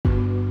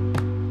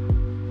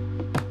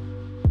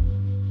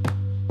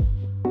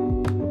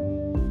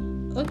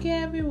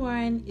Okay,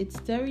 everyone, it's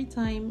story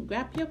time.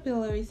 Grab your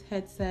pillows,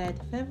 headset,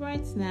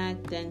 favorite snack,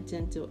 then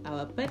turn to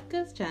our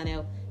podcast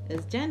channel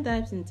as Jen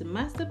dives into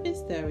masterpiece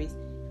stories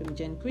from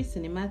Jen Chris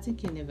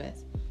Cinematic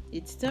Universe.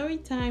 It's story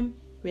time,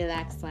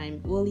 relax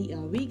time, only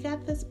on We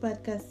Got This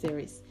podcast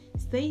series.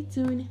 Stay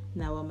tuned,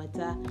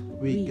 Nawamata.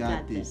 We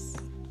got this.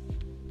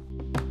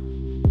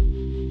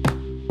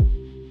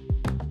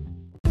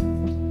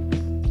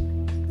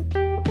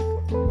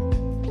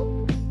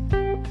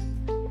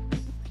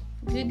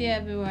 Good day,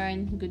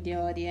 everyone. Good day,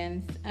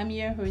 audience. I'm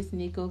your host,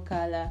 Nico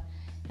Kala,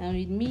 and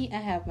with me, I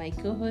have my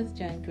co-host,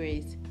 John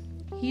Grace.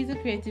 He's a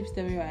creative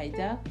story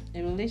writer,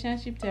 a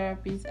relationship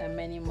therapist, and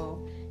many more.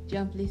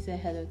 John, please say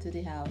hello to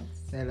the house.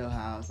 Hello,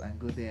 house, and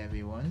good day,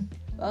 everyone.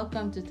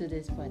 Welcome to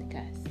today's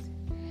podcast.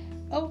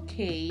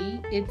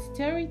 Okay, it's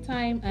story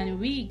time, and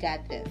we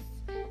got this.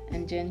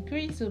 And John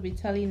Grace will be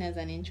telling us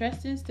an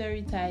interesting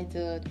story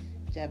titled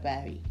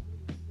Jabari.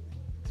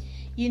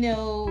 You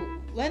know,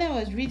 when I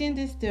was reading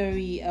this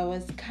story, I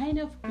was kind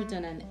of put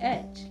on an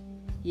edge.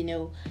 You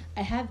know,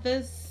 I had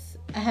this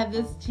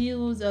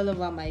chills all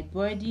over my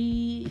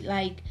body.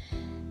 Like,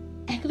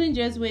 I couldn't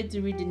just wait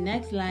to read the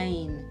next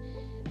line.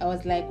 I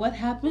was like, what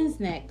happens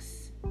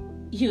next?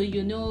 You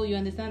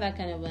understand that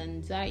kind of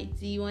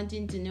anxiety,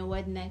 wanting to know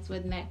what next.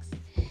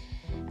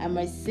 I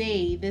must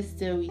say, this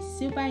story is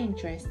super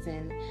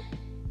interesting.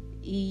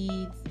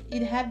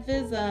 It had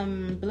this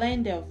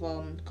blend of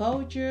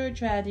culture,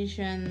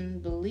 tradition,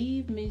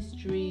 belief,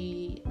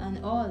 mystery,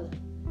 and all.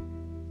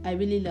 I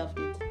really loved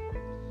it.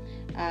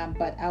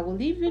 But I will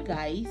leave you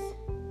guys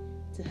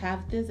to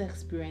have this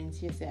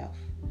experience yourself.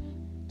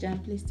 John,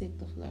 please take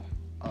the floor.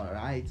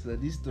 Alright, so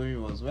this story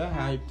was well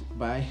hyped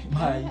by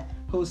my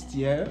host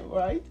here,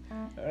 right?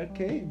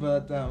 Okay,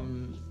 but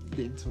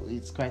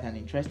it's quite an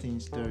interesting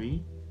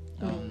story.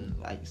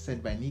 Like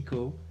said by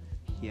Nico.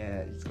 Yeah,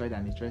 it's quite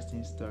an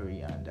interesting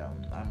story, and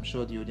I'm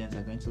sure the audience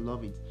are going to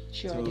love it.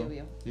 Sure, they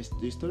will.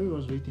 The story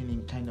was written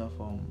in kind of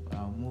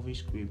movie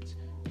script,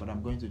 but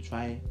I'm going to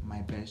try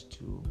my best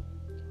to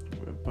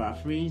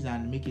paraphrase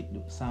and make it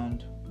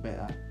sound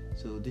better.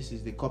 So this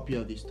is the copy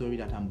of the story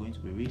that I'm going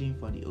to be reading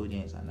for the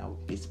audience, and I'll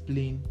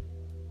explain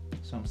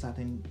some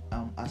certain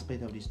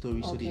aspect of the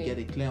story so they get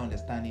a clear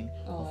understanding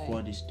of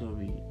what the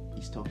story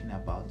is talking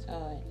about.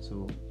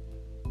 So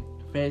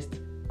first,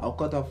 I'll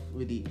cut off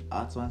with the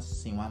art one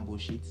scene one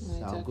bullshit.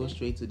 So I'll go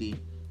straight to the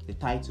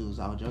titles.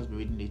 I'll just be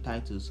reading the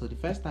titles. So the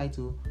first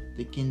title,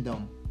 The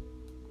Kingdom.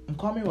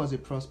 Nkwame was a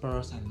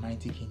prosperous and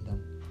mighty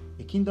kingdom.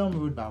 A kingdom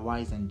ruled by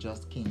wise and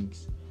just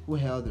kings who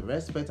held the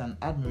respect and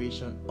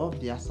admiration of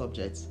their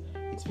subjects.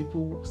 Its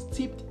people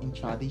steeped in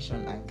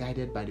tradition and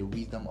guided by the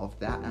wisdom of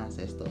their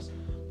ancestors.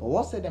 But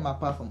what set them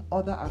apart from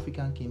other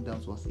African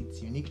kingdoms was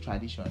its unique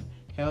tradition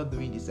held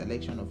during the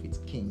selection of its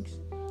kings,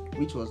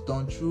 which was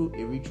done through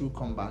a ritual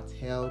combat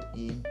held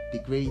in the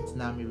Great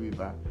Nami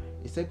River,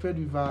 a sacred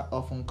river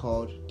often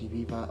called the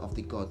River of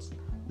the Gods.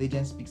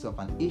 Legend speaks of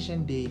an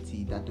ancient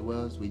deity that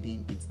dwells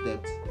within its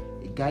depths,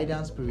 a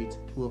guidance spirit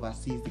who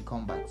oversees the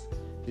combat.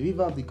 The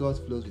River of the Gods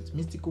flows with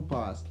mystical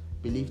powers,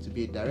 believed to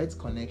be a direct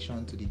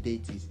connection to the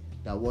deities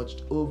that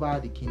watched over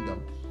the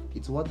kingdom.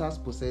 Its waters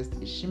possessed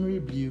a shimmery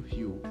blue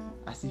hue,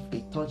 as if a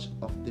touch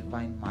of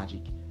divine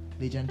magic.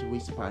 Legend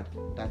whispered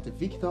that the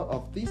victor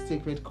of this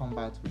sacred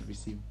combat would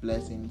receive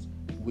blessings,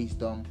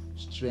 wisdom,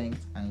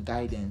 strength, and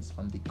guidance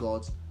from the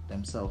gods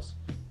themselves.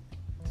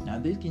 Now,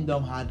 this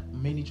kingdom had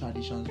many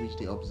traditions which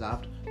they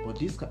observed, but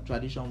this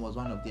tradition was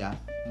one of their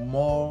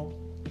more,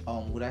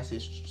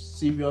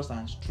 serious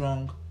and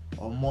strong,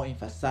 or more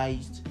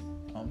emphasized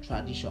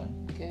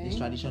tradition. This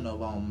tradition of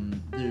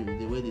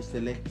the way they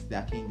select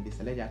their king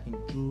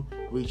through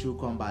ritual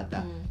combat.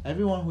 That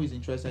everyone who is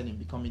interested in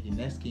becoming the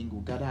next king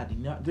will gather at the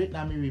Great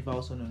Nami River,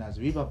 also known as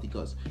the River of the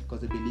Gods,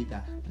 because they believe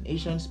that an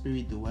ancient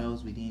spirit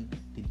dwells within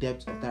the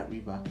depths of that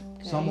river.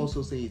 Some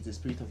also say it's the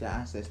spirit of their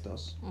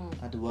ancestors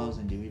that dwells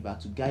in the river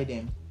to guide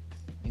them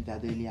in their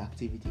daily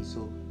activities.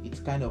 So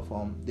it's kind of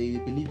they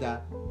believe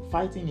that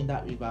fighting in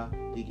that river,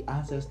 the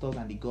ancestors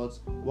and the gods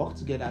work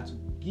together to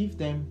give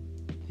them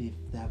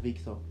their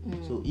victor.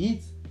 So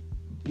it's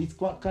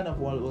kind of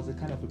was a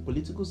kind of a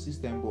political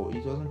system, but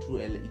it wasn't true.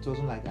 It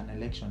wasn't like an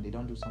election. They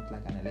don't do something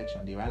like an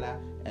election. They rather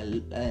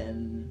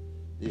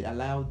they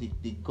allow the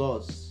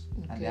gods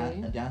and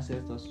the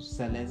ancestors to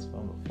select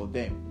for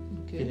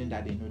them, feeling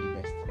that they know the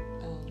best.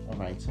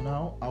 Alright, so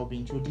now I'll be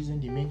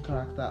introducing the main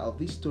character of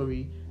this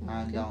story,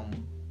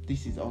 and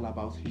this is all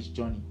about his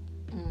journey.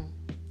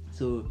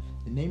 So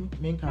the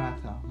main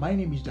character, my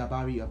name is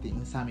Jabari of the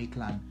Nsame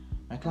clan.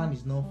 My clan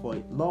is known for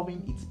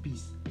loving its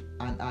peace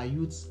and our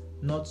youths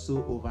not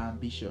so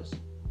overambitious.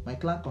 My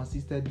clan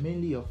consisted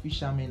mainly of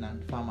fishermen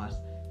and farmers.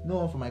 No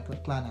one from my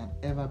clan had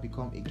ever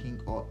become a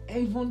king or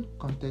even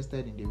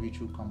contested in the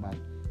ritual combat.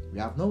 We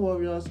have no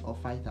warriors or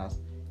fighters,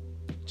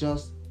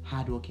 just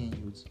hardworking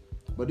youths.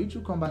 But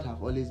ritual combat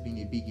have always been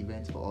a big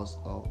event for us,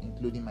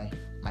 including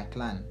my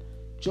clan.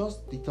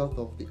 Just the thought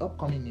of the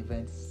upcoming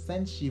event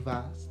sent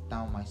shivers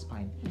down my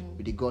spine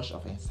with a gush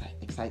of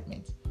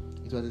excitement.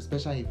 it was a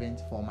special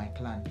event for my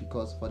clan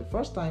because for the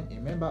first time, a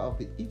member of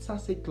the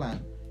Isase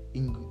clan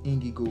in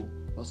Ngigo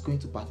was going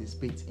to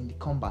participate in the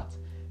combat.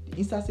 The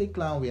Isase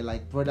clan were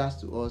like brothers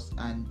to us,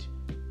 and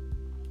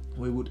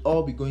we would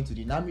all be going to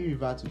the Nami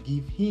River to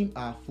give him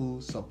our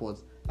full support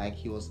like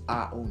he was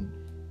our own.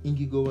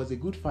 Ngigo was a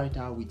good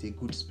fighter with a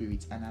good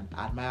spirit, and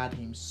I admired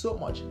him so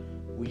much.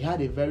 We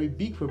had a very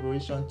big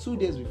preparation 2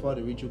 days before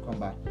the ritual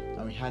combat,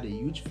 and we had a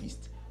huge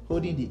feast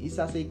holding the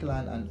Isase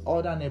clan and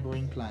other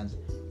neighboring clans.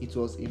 It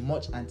was a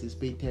much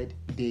anticipated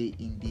day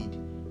indeed.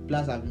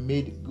 Plans have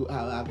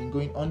been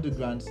going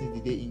underground since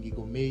the day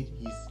Ngigo made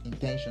his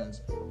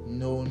intentions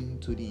known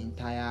to the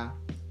entire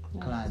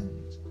clan.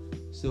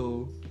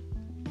 So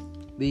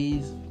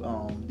these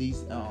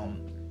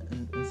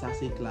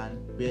Isase clan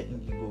where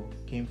Ngigo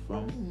came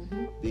from,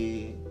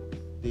 they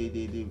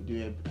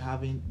were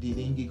having the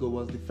Ngigo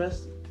was the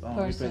first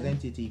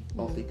representative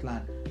of the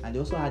clan, and they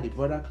also had a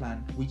brother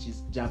clan which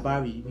is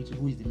Jabari,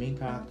 who is the main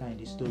character in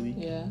the story.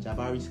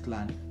 Jabari's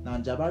clan. Now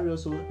Jabari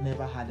also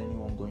never had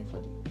anyone going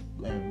for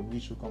the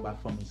ritual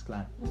combat from his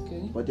clan,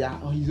 but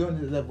his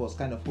own level was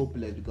kind of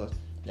hopeless because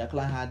their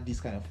clan had this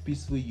kind of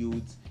peaceful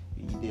youths.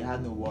 They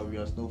had no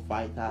warriors, no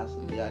fighters.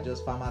 They are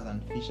just farmers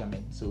and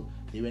fishermen, so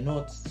they were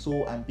not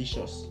so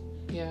ambitious.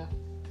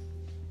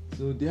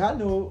 So they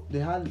had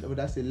would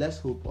I say less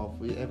hope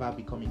of ever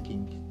becoming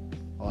king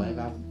or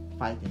ever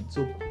fighting.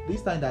 So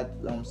this time that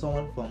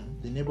someone from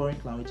the neighboring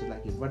clan, which is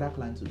like a brother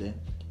clan to them,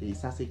 the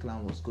Isase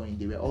clan was going,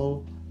 they were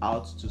all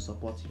out to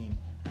support him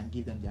and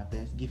give them their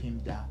best, give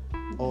him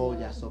all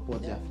their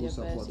support, their full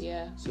support.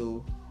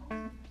 So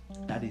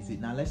that is it.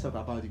 Now let's talk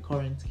about the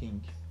current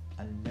king,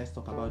 and let's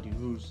talk about the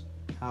rules.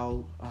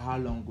 How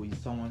long will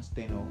someone's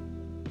tenure?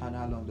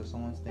 How long does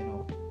someone's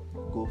tenure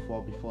go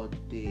for before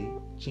they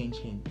change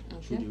him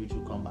through the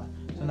ritual combat?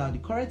 So now the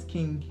current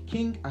king,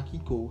 King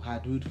Akiko,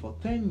 had ruled for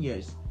 10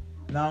 years.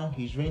 Now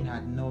his reign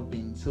had not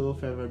been so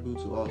favorable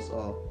to us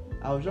all.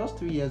 I was just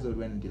 3 years old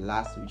when the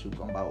last ritual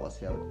combat was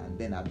held, and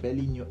then I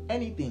barely knew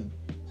anything.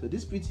 So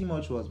this pretty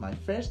much was my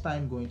first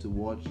time going to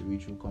watch the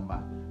ritual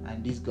combat,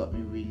 and this got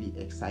me really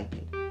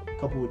excited.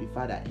 Coupled with the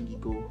fact that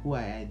Ngigo, who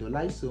I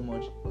idolized so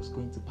much, was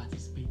going to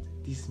participate,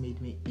 this made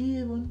me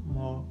even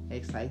more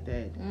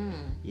excited.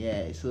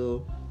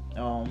 So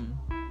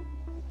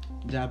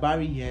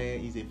Jabari here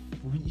is a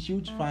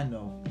huge fan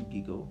of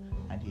Ngigo,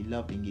 and he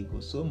loved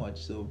Ngigo so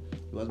much, so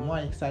he was more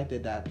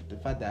excited that the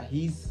fact that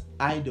his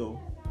idol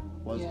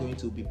was going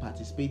to be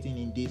participating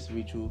in this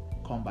ritual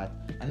combat.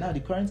 And now the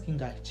current king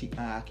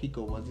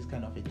Akiko was this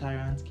kind of a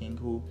tyrant king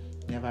who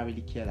never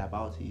really cared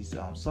about his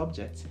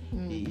subjects.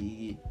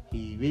 He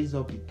raised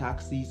up the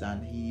taxes,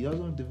 and he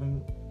doesn't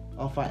even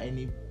offer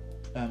any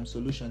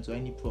solution to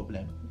any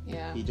problem.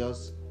 He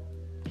just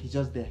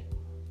there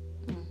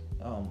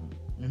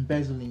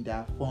embezzling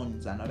their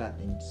funds and other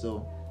things.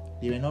 So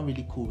they were not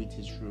really cool with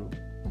his rule,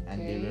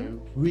 and they were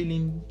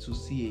willing to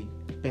see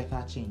a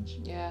better change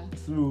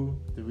through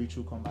the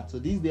ritual combat. So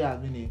this day has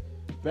been a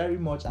very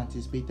much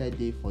anticipated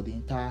day for the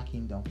entire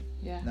kingdom.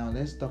 Now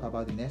let's talk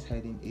about the next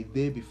heading. A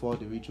day before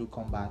the ritual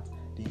combat,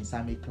 the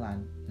Nsame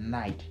clan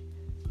night.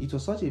 It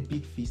was such a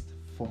big feast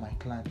for my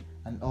clan,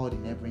 and all the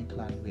neighboring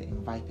clans were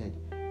invited,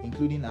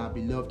 including our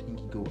beloved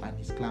Ngigo and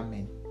his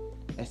clanmen.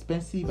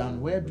 Expensive and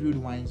well-brewed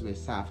wines were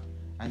served,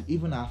 and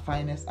even our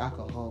finest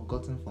alcohol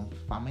gotten from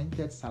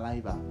fermented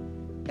saliva.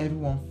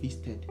 Everyone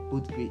feasted,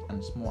 both great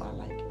and small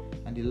alike,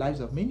 and the lives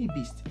of many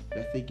beasts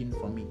were taken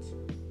from it.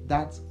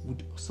 That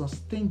would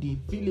sustain the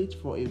village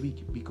for a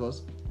week,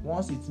 because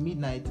once it's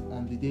midnight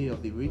on the day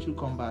of the ritual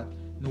combat,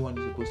 no one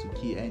is supposed to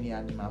kill any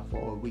animal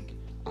for a week,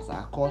 as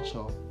our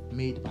culture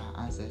made by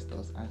our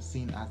ancestors and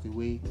seen as the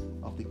way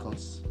of the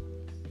gods.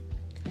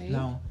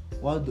 Now,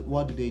 what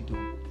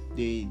do?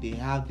 They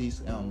have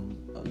this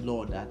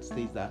law that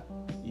states that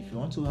if you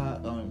want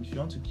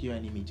to kill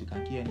any meat, you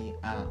can kill any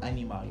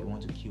animal you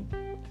want to kill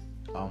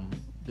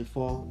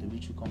before the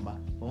ritual combat.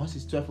 But once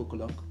it's 12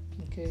 o'clock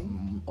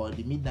or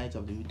the midnight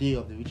of the day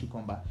of the ritual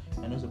combat,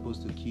 you're not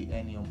supposed to kill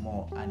any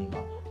more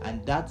animal,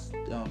 and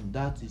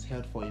that is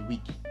held for a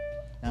week.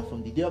 And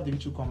from the day of the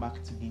ritual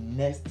combat to the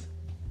next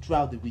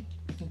throughout the week,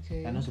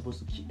 you're not supposed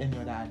to kill any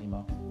other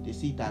animal. They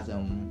see it as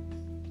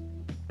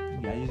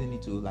we are using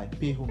it to like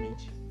pay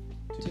homage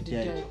to the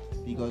dead,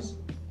 because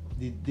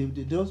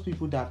those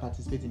people that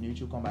participate in the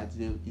ritual combat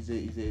is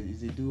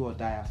a do or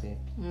die affair.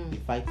 They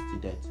fight to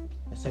death,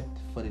 except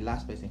for the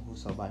last person who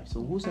survives.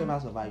 So whosoever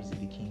survives is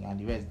the king, and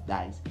the rest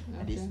dies,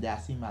 and they are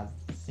seen as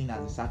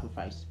a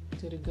sacrifice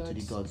to the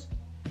gods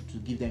to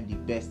give them the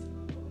best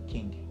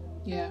king.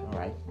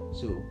 Alright,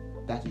 so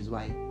that is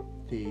why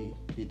they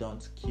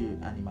don't kill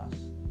animals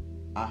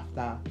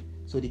after.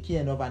 So they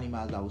kill enough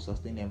animals that will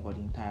sustain them for the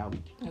entire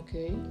week.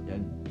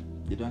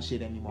 Then they don't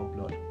shed any more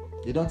blood.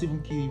 They don't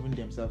even kill even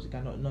themselves. You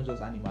cannot, not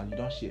just animals. You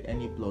don't shed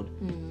any blood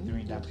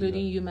during that including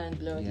period. human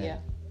blood.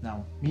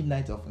 Now,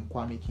 midnight of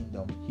Nkwame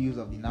Kingdom, hills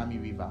of the Nami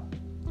River.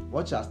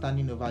 Watchers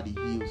standing over the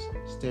hills,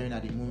 staring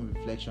at the moon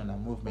reflection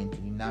and movement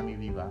in the Nami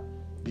River.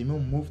 The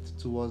moon moved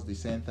towards the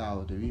center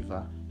of the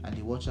river, and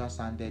the watchers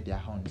sounded their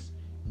horns,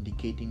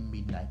 indicating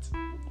midnight,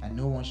 and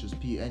no one should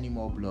spill any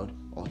more blood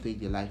or take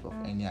the life of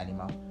any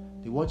animal.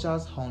 The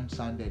watcher's horn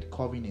sounded,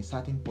 covering a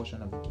certain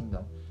portion of the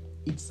kingdom,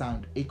 each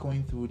sound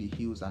echoing through the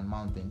hills and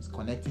mountains,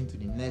 connecting to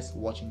the next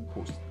watching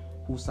post,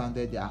 who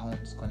sounded their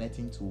horns,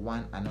 connecting to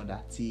one another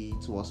till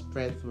it was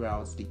spread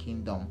throughout the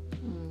kingdom.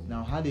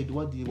 Now,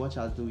 what the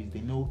watchers do is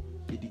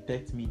they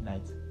detect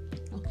midnight.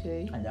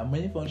 Okay. And their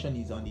main function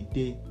is on the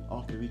day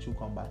of the ritual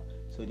combat.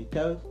 So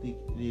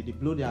they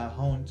blow their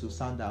horn to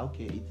sound that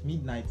okay, it's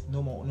midnight,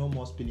 no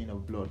more spilling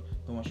of blood,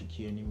 no one should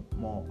kill any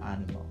more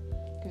animal.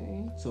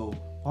 Okay. So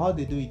all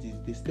they do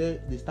is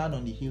they stand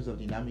on the hills of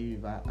the Nami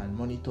River and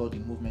monitor the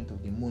movement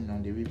of the moon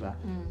on the river.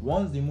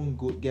 Once the moon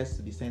gets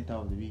to the center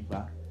of the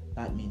river,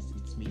 that means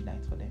it's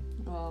midnight for them.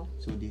 Wow.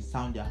 So they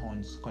sound their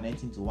horns,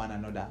 connecting to one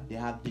another. They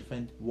have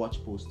different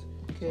watch posts.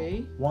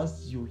 Okay. So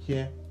once you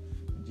hear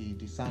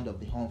the sound of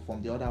the horn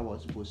from the other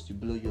watch post, you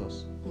blow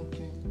yours.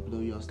 Okay. You blow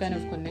yours. Kind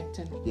of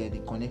connecting. Yeah, they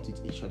connect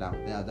with each other.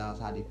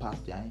 That's how they pass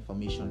their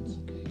information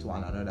to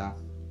one another.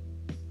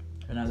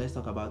 And now let's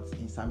talk about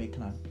Nsame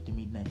clan, the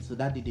midnight. So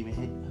that day they were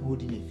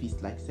holding a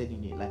feast, like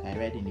I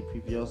read in the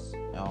previous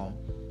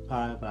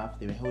paragraph.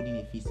 They were holding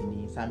a feast in the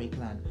Nsame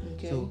clan.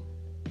 Okay. So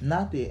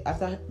Nate,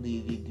 after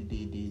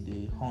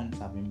the horns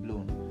have been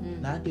blown,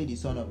 Nate, the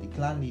son of the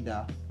clan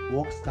leader,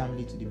 walks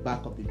calmly to the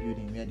back of the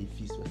building where the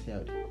feast was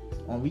held.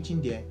 On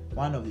reaching there,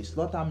 one of the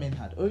slaughtermen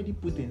had already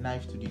put a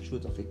knife to the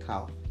throat of a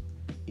cow.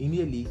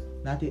 Immediately,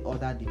 Nate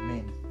ordered the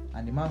men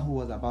and the man who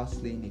was about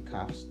slaying the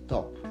calf,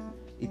 "Stop.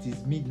 It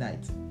is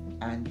midnight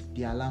and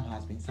the alarm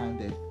has been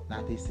sounded,"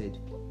 Nate said.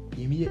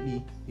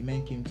 Immediately, the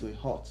men came to a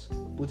halt,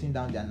 putting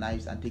down their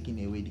knives and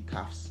taking away the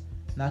calves.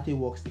 Nate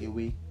walks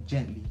away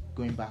gently,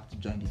 going back to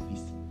join the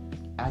feast.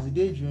 As the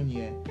day drew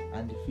near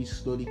and the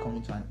feast slowly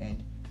coming to an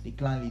end, the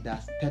clan leader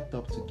stepped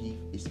up to give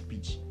a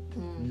speech.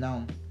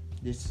 Now,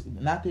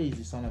 Nate is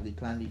the son of the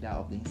clan leader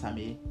of the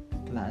Nsame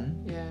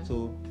clan. Yeah.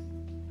 So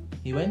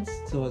he went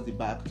towards the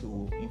back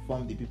to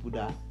inform the people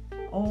that,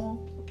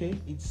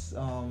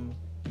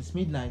 it's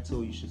midnight,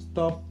 so you should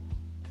stop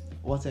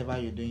whatever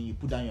you're doing. You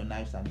put down your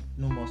knives and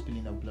no more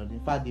spilling of blood.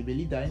 In fact, they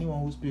believe that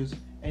anyone who spills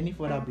any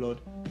further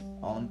blood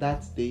on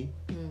that day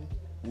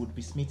would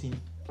be smitten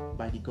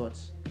by the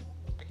gods.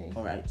 Okay.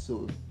 Alright,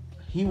 so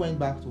he went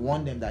back to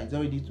warn them that it's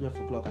already 12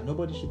 o'clock and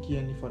nobody should kill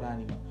any further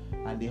animal.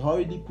 And they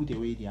already put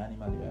away the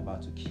animal they were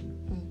about to kill.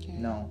 Okay.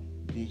 Now,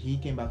 he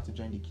came back to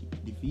join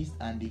the feast,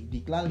 and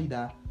the clan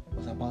leader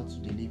was about to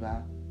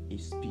deliver a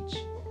speech.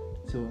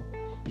 So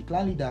the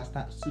clan leader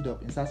stood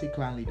up, Nsase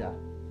clan leader.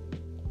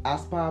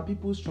 "As per our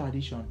people's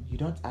tradition, you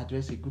don't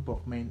address a group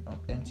of men on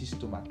empty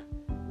stomach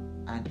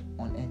and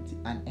on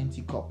an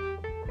empty cup.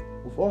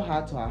 We've all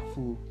had to our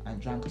full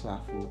and drank to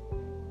our full.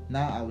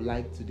 Now I would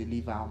like to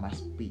deliver my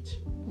speech."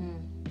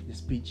 The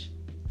speech.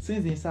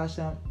 Since the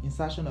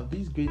insertion of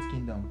this great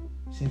kingdom,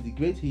 since the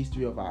great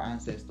history of our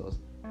ancestors,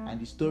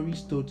 and the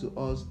stories told to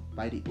us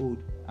by the old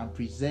and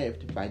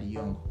preserved by the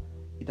young,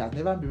 it has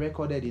never been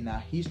recorded in our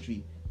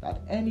history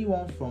that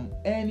anyone from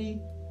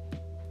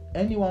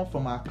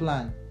our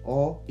clan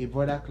or a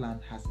brother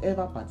clan has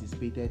ever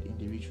participated in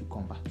the ritual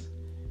combat.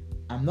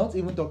 I'm not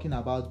even talking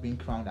about being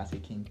crowned as a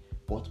king,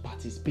 but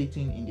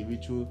participating in the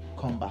ritual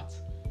combat.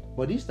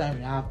 But this time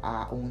we have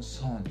our own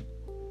son,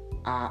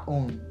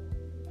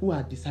 who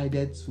had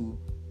decided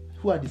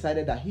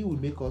that he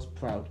would make us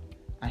proud,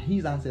 and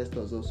his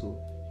ancestors also,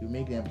 he would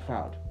make them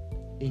proud.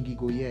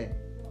 Ngigoye,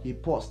 he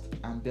paused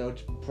and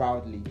belched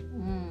proudly.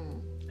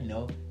 He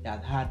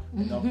had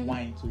enough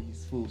wine to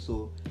his full,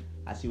 so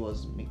as he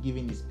was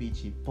giving his speech,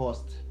 he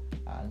paused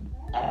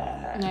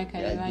and I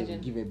can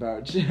imagine. Give a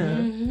belch.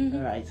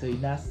 Alright, so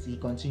he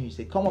continued. He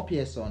said, "Come up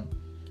here, son."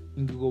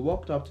 Ngigo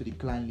walked up to the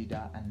clan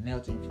leader and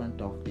knelt in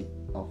front of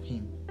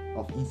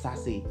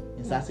Nsase.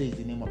 Nsase is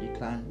the name of the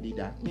clan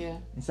leader. Yeah.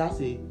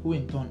 Nsase, who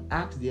in turn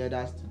asked the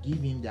elders to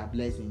give him their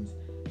blessings,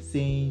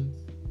 saying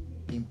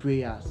in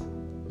prayers,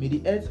 "May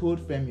the earth hold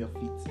firm your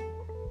feet.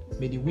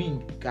 May the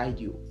wind guide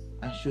you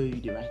and show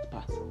you the right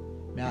path.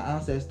 May our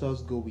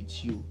ancestors go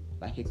with you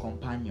like a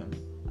companion,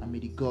 and may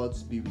the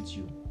gods be with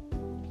you."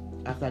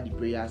 After the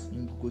prayers,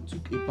 Ngigo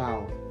took a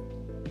bow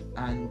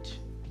and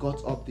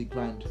got up the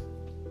ground.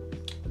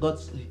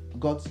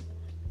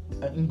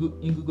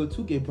 Ngigo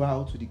took a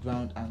bow to the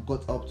ground and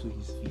got up to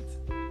his feet,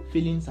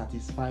 feeling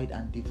satisfied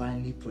and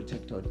divinely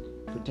protected.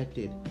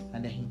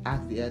 And then he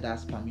asked the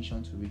elders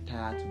permission to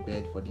retire to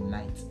bed for the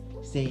night,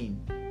 saying,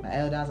 "My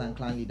elders and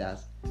clan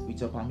leaders, with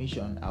your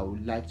permission, I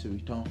would like to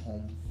return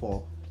home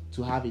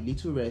to have a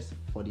little rest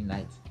for the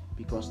night,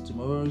 because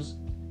tomorrow's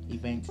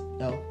event,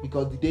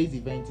 because the day's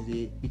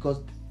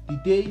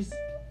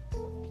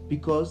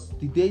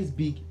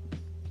big,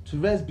 to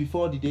rest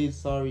before the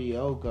day's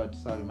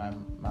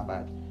my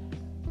bad.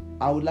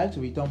 I would like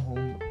to return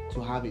home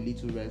to have a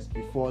little rest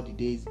before the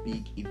day's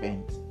big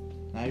event."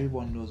 Now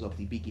everyone knows of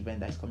the big event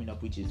that is coming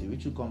up, which is the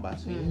ritual combat.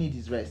 So you need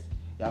his rest.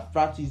 He has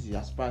practiced.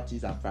 Now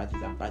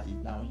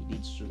he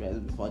needs to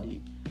rest before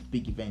the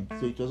big event.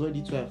 So it was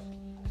already 12.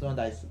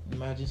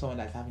 Imagine someone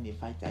that's having a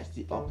fight that's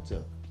still up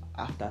till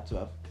after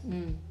 12. So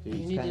you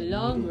need a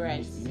long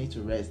rest. You need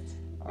to rest.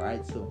 All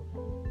right. So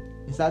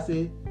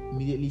Nsase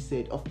immediately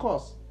said, of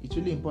course, it's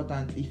really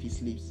important if he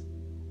sleeps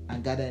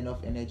and gather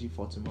enough energy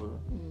for tomorrow.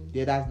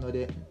 The others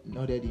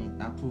nodded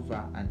in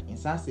approval, and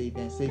Nsase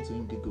then said to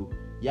Indigo,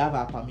 you have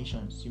our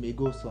permissions. You may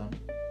go, son.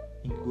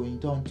 Indigo in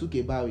turn took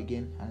a bow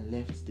again and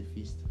left the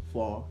feast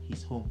for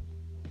his home.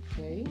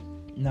 Okay.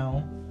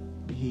 Now,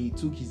 he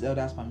took his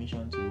elders'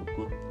 permission to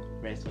go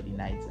rest for the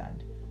night,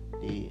 and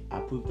they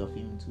approved of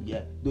him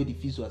to, though the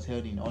feast was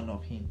held in honor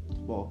of him,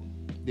 but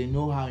they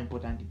know how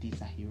important it is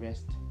that he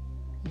rest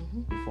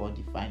before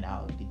the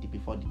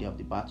day of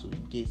the battle,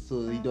 in case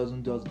so he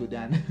doesn't just go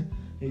down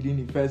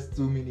within the first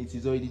 2 minutes.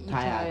 He's already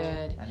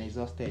tired and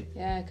exhausted.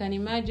 Yeah, I can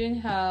imagine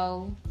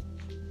how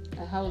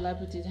will I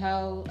put it,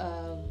 how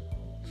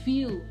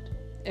filled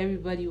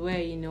everybody were,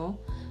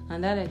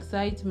 and that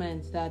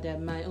excitement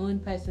that my own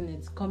person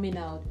is coming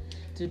out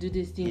to do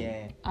this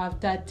thing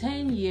after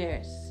 10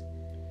 years.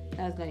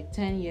 That's like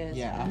 10 years.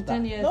 Yeah, after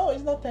 10 years. No,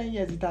 it's not 10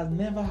 years. It has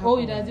never happened. Oh,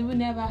 it has even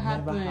never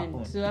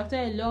happened. So after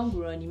a long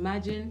run,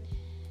 imagine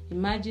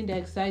the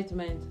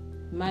excitement.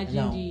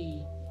 Imagine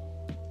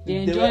the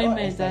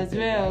enjoyment as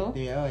well. Right?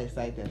 They are all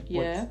excited.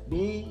 Yeah. But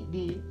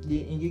the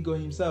Indigo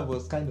himself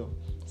was kind of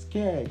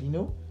scared,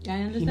 I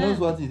understand. He knows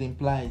what it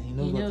implies. He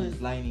knows what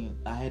is lying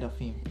ahead of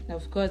him.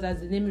 Of course, as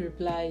the name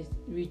implies,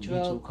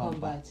 ritual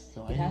combat.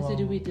 So it has to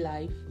do with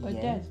life or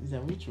death. It's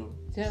a ritual.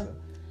 So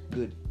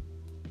good.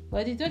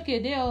 But it's okay.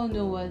 They all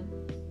know what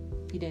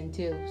it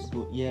entails.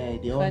 But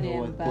they all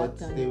know what. But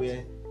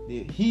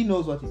he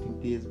knows what it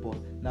entails. But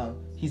now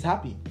he's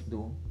happy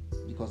though,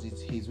 because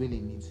it's his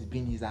willing. It's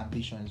been his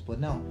ambitions. But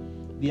now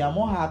they are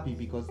more happy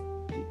because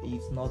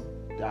it's not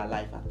their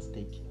life at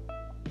stake.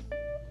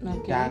 The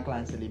entire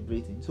clan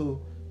celebrating. So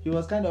he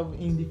was kind of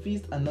in the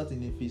feast and not in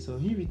the feast. So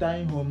he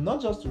retiring home,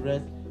 not just to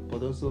rest,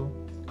 but also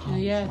I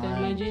can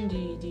imagine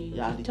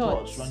the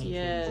thoughts running through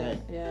his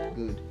head. Yeah.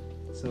 Good.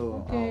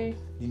 So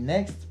the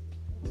next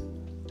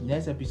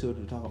episode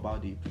we'll talk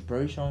about the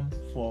preparation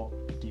for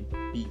the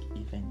big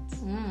event,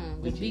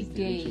 the big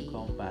day.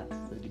 Ritual combat.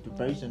 So the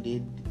preparation,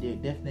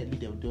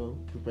 they'll do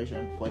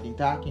preparation for the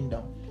entire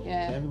kingdom.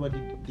 Yeah. So everybody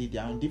did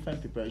their own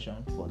different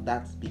preparation for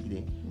that big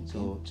day.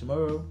 So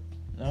tomorrow.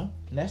 No,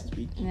 next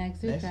week.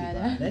 Next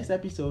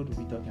episode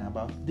we'll be talking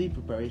about the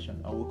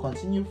preparation, or we'll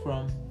continue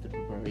from the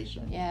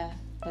preparation. Yeah,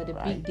 for the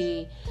big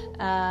day.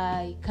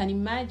 I can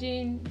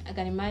imagine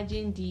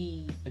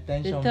the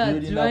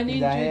thoughts running through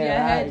their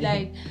head,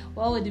 like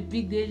what would the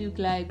big day look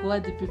like?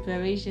 What the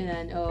preparation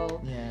and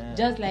all. Yeah.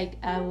 Just like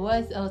I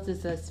was also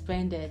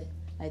suspended.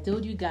 I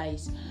told you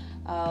guys,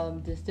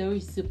 the story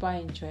is super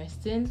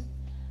interesting,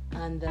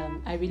 and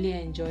I really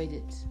enjoyed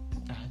it.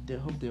 I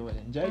hope they will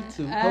enjoy it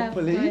too.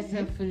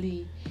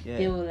 Hopefully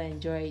they will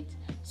enjoy it.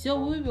 So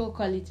we will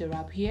call it a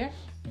wrap here,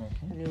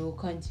 and we will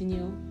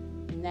continue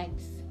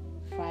next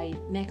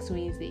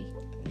Wednesday.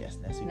 Yes,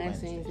 next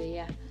Wednesday.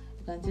 Yeah,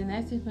 we'll continue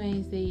next week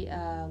Wednesday.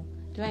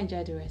 Do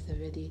enjoy the rest of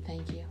your day.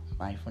 Thank you.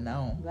 Bye for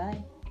now.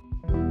 Bye.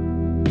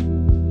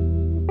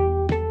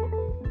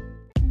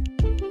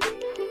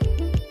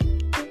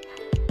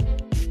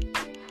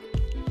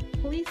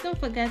 Please don't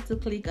forget to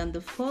click on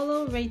the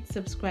follow, rate,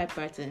 subscribe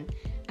button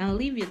and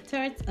leave your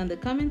thoughts on the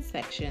comment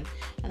section,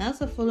 and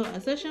also follow our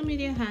social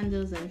media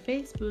handles on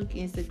Facebook,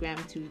 Instagram,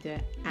 Twitter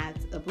at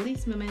A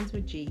Police Moment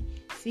with G.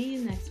 See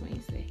you next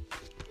Wednesday.